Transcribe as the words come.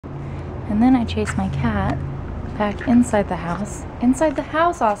And then I chased my cat back inside the house. Inside the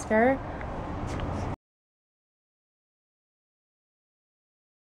house, Oscar!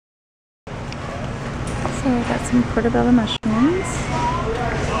 So I got some portobello mushrooms,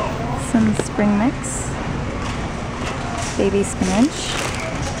 some spring mix, baby spinach,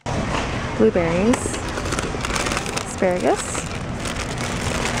 blueberries, asparagus,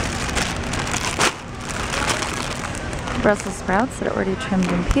 Brussels sprouts that are already trimmed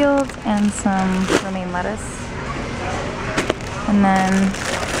and peeled, and some romaine lettuce. And then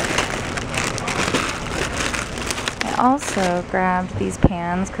I also grabbed these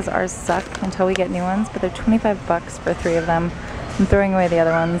pans because ours suck until we get new ones, but they're 25 bucks for 3 of them. I'm throwing away the other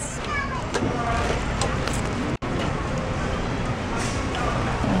ones.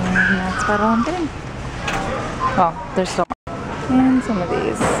 And that's about all I'm getting. Oh, there's still more. And some of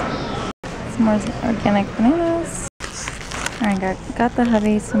these. Some more organic bananas. Alright, got the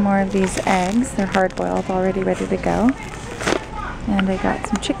hubby some more of these eggs. They're hard boiled, already ready to go. And I got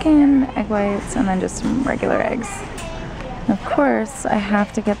some chicken, egg whites, and then just some regular eggs. And of course, I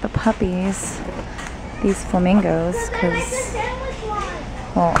have to get the puppies these flamingos, because,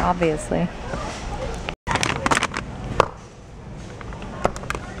 well, obviously.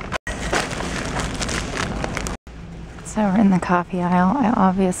 So we're in the coffee aisle. I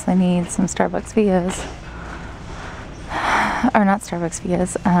obviously need some Starbucks Vias. Or not Starbucks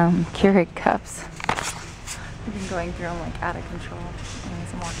Vias, Keurig cups. I've been going through them like out of control.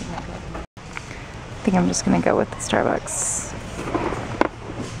 Anyways, I'm walking my dog. I think I'm just gonna go with the Starbucks.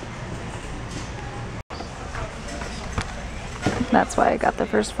 That's why I got the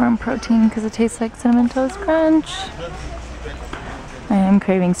First Form protein, because it tastes like Cinnamon Toast Crunch. I am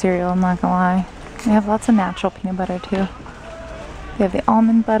craving cereal, I'm not gonna lie. They have lots of natural peanut butter too. They have the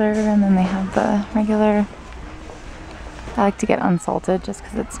almond butter, and then they have the regular. I like to get unsalted just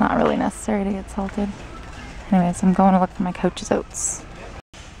because it's not really necessary to get salted. Anyways, I'm going to look for my Coach's Oats.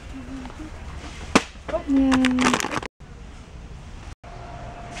 Yay!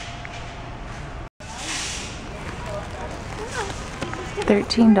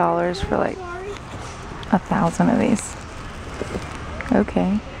 $13 for like 1,000 of these.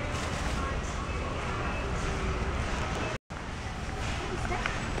 Okay.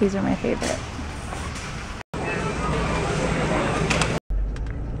 These are my favorite.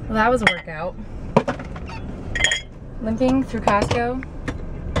 Well, that was a workout. Limping through Costco,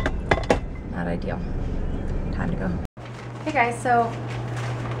 not ideal. Time to go. Hey guys, so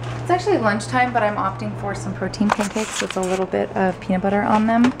it's actually lunchtime, but I'm opting for some protein pancakes with a little bit of peanut butter on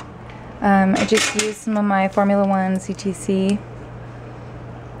them. I just used some of my Formula 1 CTC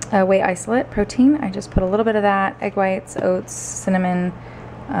whey isolate protein. I just put a little bit of that, egg whites, oats, cinnamon,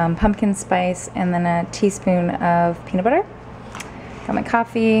 pumpkin spice, and then a teaspoon of peanut butter. Got my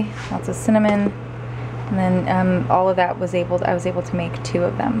coffee, lots of cinnamon, and then all of that I was able to make 2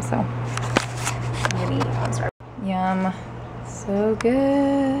 of them. So I'm gonna eat one. Sorry. Yum, so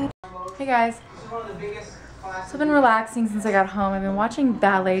good. Hey guys, so I've been relaxing since I got home. I've been watching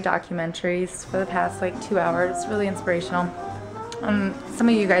ballet documentaries for the past like 2 hours. It's really inspirational. Some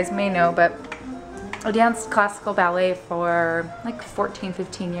of you guys may know, but I danced classical ballet for like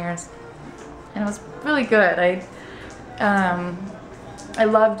 14-15 years, and it was really good. I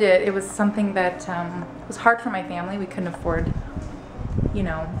loved it. It was something that was hard for my family. We couldn't afford, you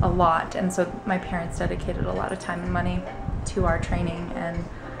know, a lot, and so my parents dedicated a lot of time and money to our training, and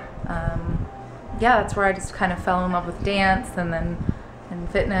yeah, that's where I just kind of fell in love with dance and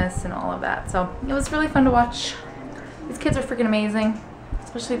fitness and all of that. So it was really fun to watch. These kids are freaking amazing,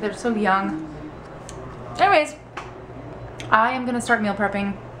 especially they're so young. Anyways, I am gonna start meal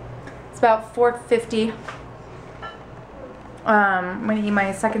prepping. It's about 4:50. I'm gonna eat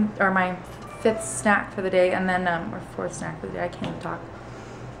my my 5th snack for the day, and then or 4th snack for the day. I can't even talk.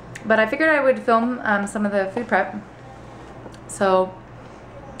 But I figured I would film some of the food prep, so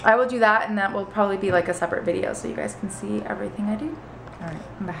I will do that, and that will probably be like a separate video, so you guys can see everything I do. All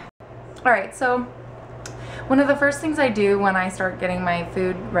right, bye. All right, so one of the first things I do when I start getting my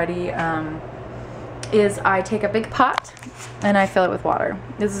food ready is I take a big pot and I fill it with water.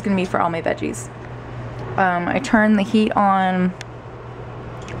 This is gonna be for all my veggies. I turn the heat on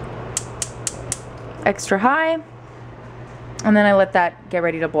extra high, and then I let that get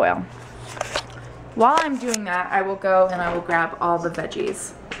ready to boil. While I'm doing that, I will go and I will grab all the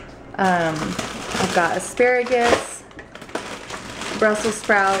veggies. I've got asparagus, Brussels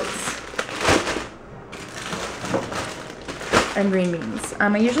sprouts, and green beans.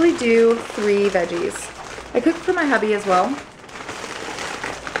 I usually do 3 veggies. I cook for my hubby as well.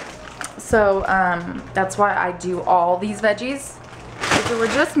 So that's why I do all these veggies. it were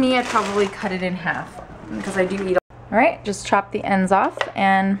just me, I'd probably cut it in half because I do eat. All right, just chop the ends off,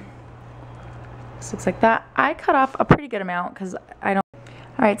 and this looks like that. I cut off a pretty good amount because I don't.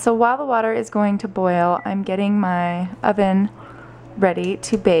 All right, so while the water is going to boil, I'm getting my oven ready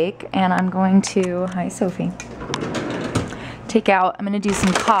to bake, and I'm going to, hi Sophie, take out, I'm going to do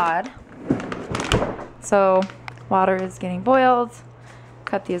some cod. So water is getting boiled.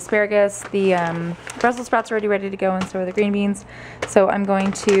 Cut the asparagus. The Brussels sprouts are already ready to go, and so are the green beans. So I'm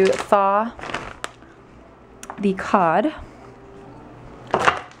going to thaw the cod.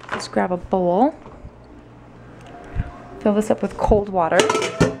 Just grab a bowl. Fill this up with cold water.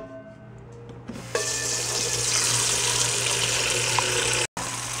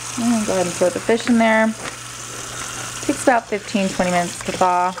 And go ahead and throw the fish in there. Takes about 15-20 minutes to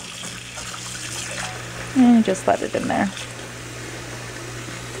thaw. And just let it in there.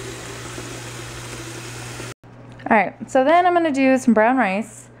 Alright, so then I'm going to do some brown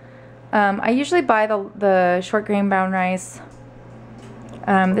rice. I usually buy the short grain brown rice.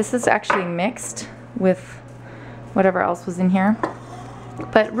 This is actually mixed with whatever else was in here.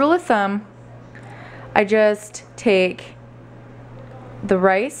 But rule of thumb, I just take the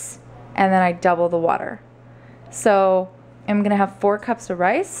rice and then I double the water. So I'm going to have 4 cups of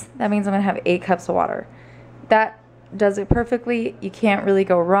rice. That means I'm going to have 8 cups of water. That does it perfectly. You can't really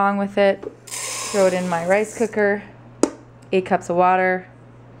go wrong with it. Throw it in my rice cooker, 8 cups of water,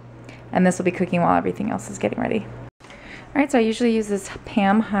 and this will be cooking while everything else is getting ready. Alright, so I usually use this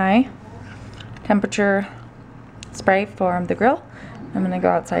Pam high temperature spray for the grill. I'm going to go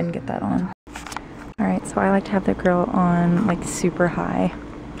outside and get that on. Alright, so I like to have the grill on like super high.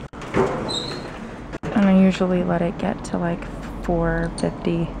 And I usually let it get to like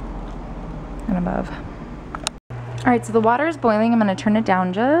 450 and above. Alright, so the water is boiling. I'm going to turn it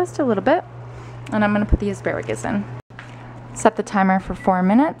down just a little bit. And I'm going to put the asparagus in. Set the timer for 4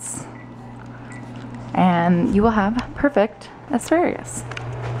 minutes. And you will have perfect asparagus.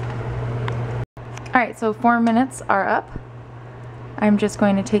 Alright, so 4 minutes are up. I'm just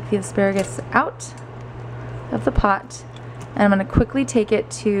going to take the asparagus out of the pot. And I'm going to quickly take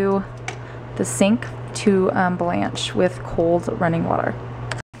it to the sink to blanch with cold running water.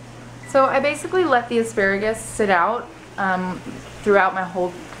 So I basically let the asparagus sit out throughout my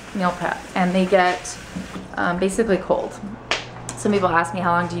whole meal prep, and they get basically cold. Some people ask me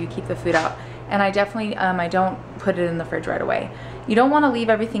how long do you keep the food out, and I definitely I don't put it in the fridge right away. You don't want to leave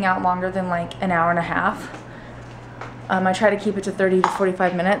everything out longer than like an hour and a half. I try to keep it to 30 to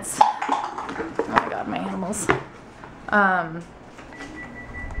 45 minutes. Oh my god, my animals.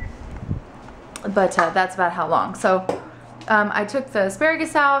 But that's about how long. So I took the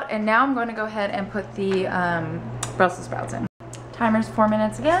asparagus out, and now I'm going to go ahead and put the Brussels sprouts in. Timer's 4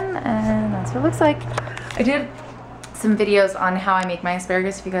 minutes again, and that's what it looks like. I did some videos on how I make my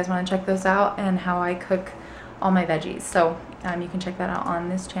asparagus if you guys want to check those out, and how I cook all my veggies. So you can check that out on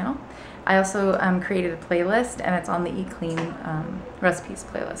this channel. I also created a playlist, and it's on the Eat Clean recipes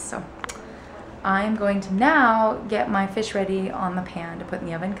playlist. So I'm going to now get my fish ready on the pan to put in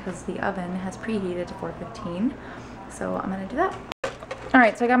the oven, because the oven has preheated to 415. So I'm going to do that.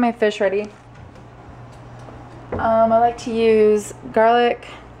 Alright, so I got my fish ready. I like to use garlic,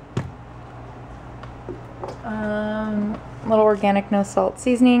 little organic no salt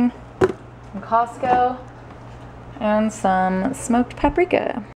seasoning from Costco, and some smoked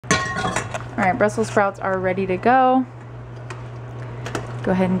paprika. Alright, Brussels sprouts are ready to go.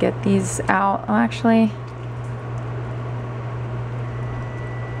 Go ahead and get these out. Oh, actually,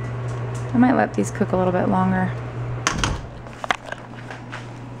 I might let these cook a little bit longer.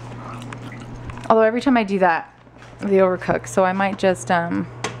 Although every time I do that, they overcook, so I might just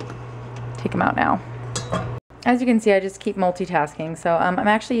take them out now. As you can see, I just keep multitasking. So I'm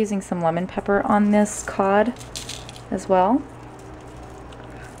actually using some lemon pepper on this cod as well.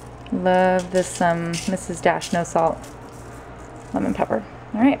 Love this Mrs. Dash no salt lemon pepper.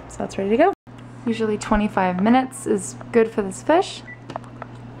 Alright, so that's ready to go. Usually 25 minutes is good for this fish.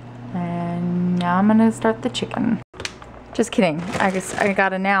 And now I'm gonna start the chicken. Just kidding. I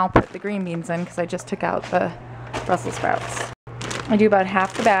gotta now put the green beans in because I just took out the Brussels sprouts. I do about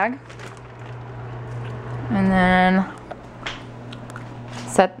half the bag. And then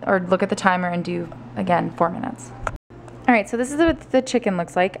set or look at the timer and do again 4 minutes. Alright, so this is what the chicken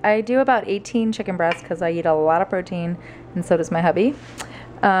looks like. I do about 18 chicken breasts because I eat a lot of protein, and so does my hubby.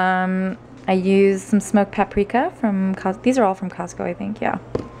 I use some smoked paprika from Costco. These are all from Costco, I think, yeah.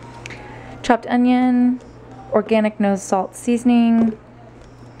 Chopped onion, organic no salt seasoning,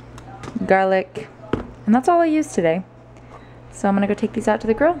 garlic, and that's all I use today. So I'm gonna go take these out to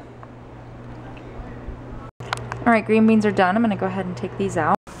the grill. All right, green beans are done. I'm gonna go ahead and take these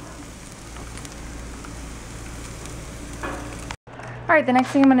out. All right, the next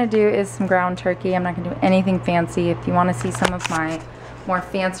thing I'm gonna do is some ground turkey. I'm not gonna do anything fancy. If you wanna see some of my more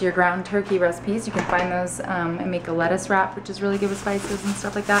fancier ground turkey recipes, you can find those and make a lettuce wrap, which is really good with spices and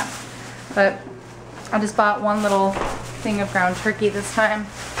stuff like that. But I just bought one little thing of ground turkey this time.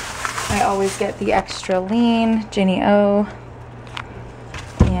 I always get the extra lean, Jenny O.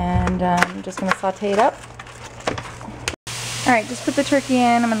 And I'm just gonna saute it up. All right, just put the turkey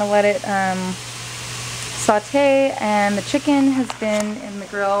in. I'm gonna let it saute, and the chicken has been in the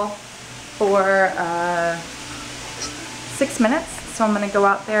grill for 6 minutes. So I'm gonna go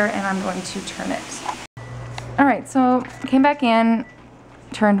out there and I'm going to turn it. All right, so came back in,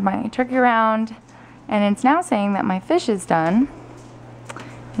 turned my turkey around, and it's now saying that my fish is done,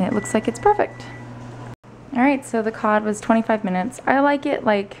 and it looks like it's perfect. All right, so the cod was 25 minutes. I like it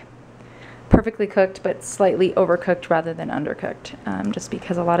like perfectly cooked, but slightly overcooked rather than undercooked, just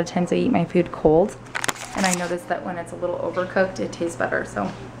because a lot of times I eat my food cold, and I notice that when it's a little overcooked, it tastes better.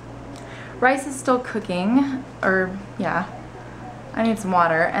 So rice is still cooking, or yeah, I need some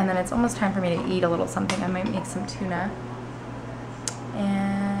water, and then it's almost time for me to eat a little something. I might make some tuna,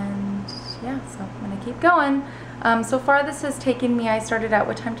 and yeah, so I'm gonna keep going. So far this has taken me, I started at,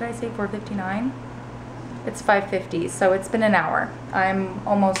 what time did I say, 4:59? It's 5:50, so it's been an hour. I'm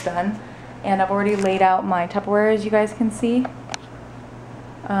almost done, and I've already laid out my Tupperware, as you guys can see.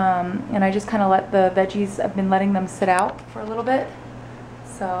 And I just kind of let the veggies, I've been letting them sit out for a little bit.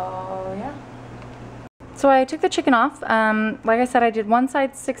 So yeah. So I took the chicken off. Like I said, I did one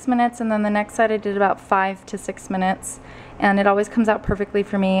side 6 minutes, and then the next side I did about 5 to 6 minutes. And it always comes out perfectly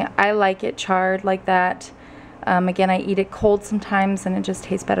for me. I like it charred like that. Again, I eat it cold sometimes, and it just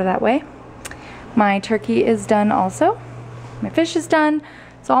tastes better that way. My turkey is done also. My fish is done.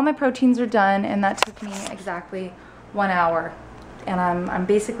 So all my proteins are done, and that took me exactly 1 hour. And I'm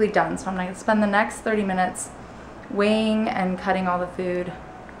basically done. So I'm going to spend the next 30 minutes weighing and cutting all the food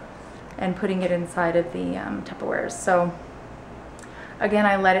and putting it inside of the Tupperwares. So again,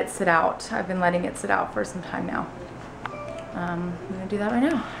 I let it sit out. I've been letting it sit out for some time now. I'm going to do that right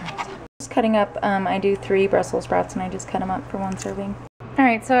now. Just cutting up, I do 3 Brussels sprouts, and I just cut them up for 1 serving.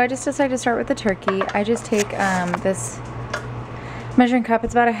 Alright, so I just decided to start with the turkey. I just take this measuring cup,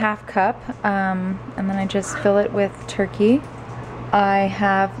 it's about a ½ cup, and then I just fill it with turkey. I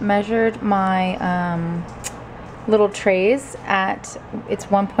have measured my little trays at, it's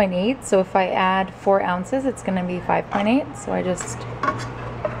 1.8, so if I add 4 ounces, it's going to be 5.8, so I just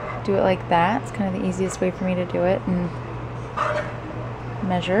do it like that. It's kind of the easiest way for me to do it and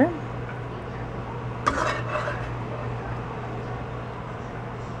measure.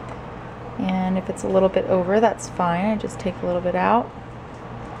 And if it's a little bit over, that's fine. I just take a little bit out.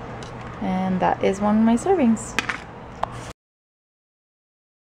 And that is one of my servings.